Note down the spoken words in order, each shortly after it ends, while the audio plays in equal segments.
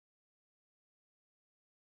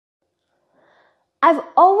I've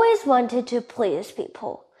always wanted to please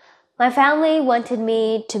people. My family wanted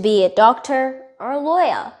me to be a doctor or a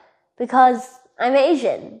lawyer because I'm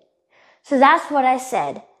Asian. So that's what I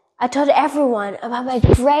said. I told everyone about my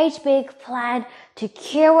great big plan to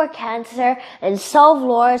cure cancer and solve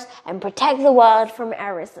wars and protect the world from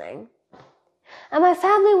everything. And my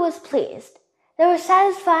family was pleased. They were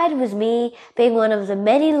satisfied with me being one of the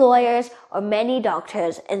many lawyers or many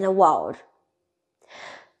doctors in the world.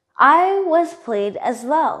 I was pleased as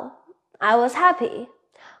well. I was happy.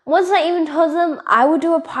 Once I even told them I would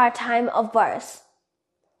do a part-time of both.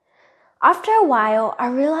 After a while, I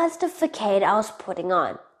realized the facade I was putting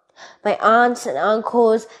on. My aunts and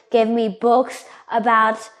uncles gave me books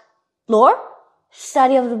about law,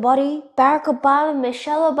 study of the body, Barack Obama,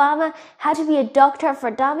 Michelle Obama, how to be a doctor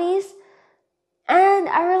for dummies. And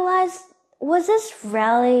I realized, was this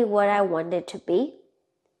really what I wanted to be?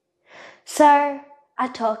 So I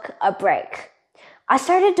took a break. I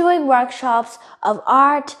started doing workshops of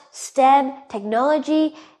art, STEM,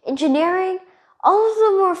 technology, engineering. All of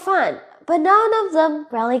them were fun, but none of them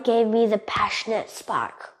really gave me the passionate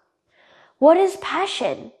spark. What is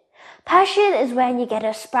passion? Passion is when you get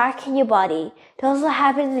a spark in your body. It also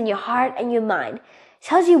happens in your heart and your mind. It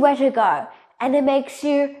tells you where to go, and it makes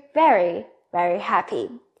you very, very happy.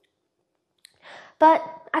 But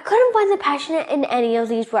I couldn't find the passion in any of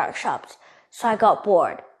these workshops, so I got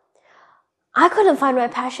bored. I couldn't find my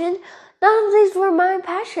passion. None of these were my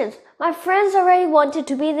passions. My friends already wanted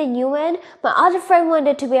to be the UN. My other friend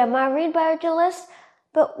wanted to be a marine biologist.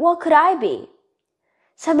 But what could I be?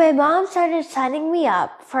 So my mom started signing me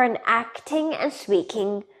up for an acting and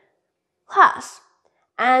speaking class.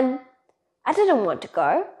 And I didn't want to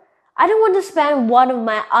go. I didn't want to spend one of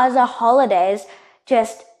my other holidays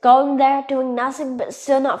just going there doing nothing but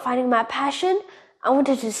still not finding my passion. I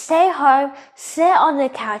wanted to stay home, sit on the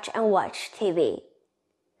couch and watch TV.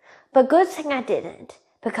 But good thing I didn't,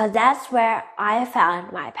 because that's where I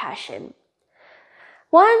found my passion.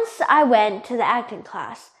 Once I went to the acting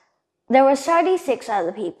class, there were 36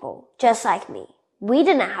 other people, just like me. We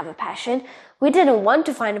didn't have a passion. We didn't want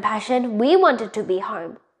to find a passion. We wanted to be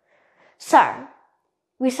home. So,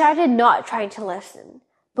 we started not trying to listen.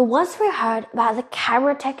 But once we heard about the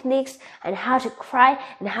camera techniques and how to cry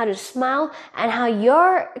and how to smile and how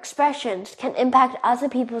your expressions can impact other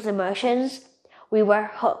people's emotions, we were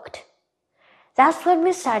hooked. That's when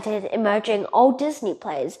we started emerging old Disney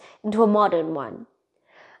plays into a modern one.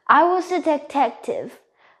 I was the detective,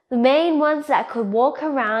 the main ones that could walk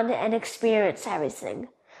around and experience everything.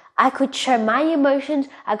 I could show my emotions,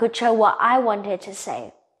 I could show what I wanted to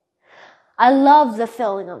say. I love the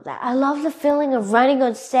feeling of that. I love the feeling of running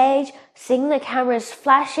on stage, seeing the cameras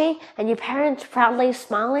flashing, and your parents proudly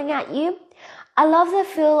smiling at you. I love the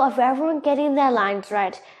feel of everyone getting their lines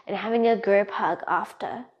right and having a group hug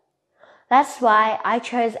after. That's why I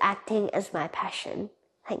chose acting as my passion.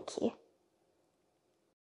 Thank you.